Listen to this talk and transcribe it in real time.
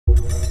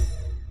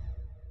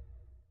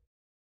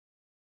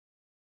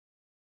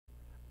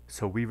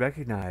So we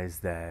recognize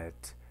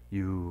that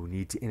you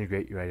need to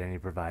integrate your identity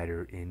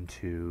provider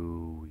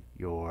into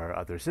your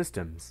other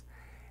systems,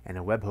 and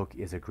a webhook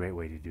is a great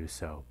way to do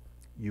so.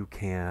 You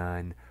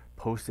can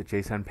post a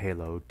JSON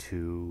payload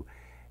to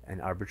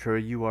an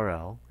arbitrary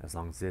URL as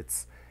long as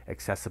it's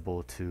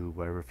accessible to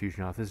wherever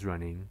FusionAuth is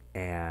running,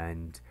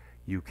 and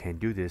you can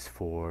do this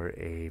for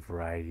a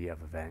variety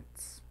of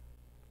events.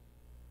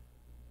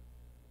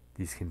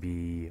 These can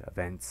be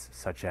events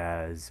such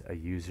as a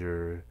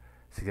user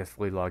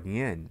successfully logging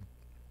in,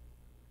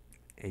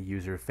 a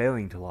user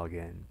failing to log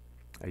in,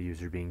 a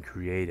user being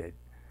created.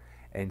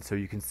 And so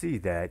you can see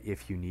that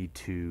if you need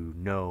to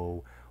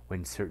know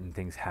when certain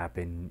things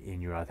happen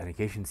in your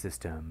authentication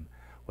system,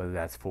 whether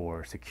that's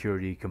for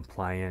security,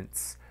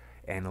 compliance,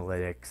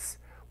 analytics,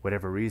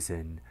 whatever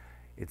reason,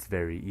 it's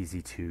very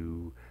easy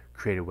to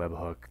create a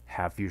webhook,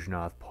 have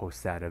FusionAuth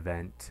post that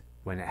event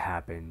when it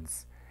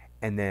happens,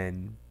 and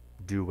then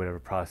do whatever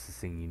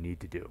processing you need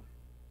to do.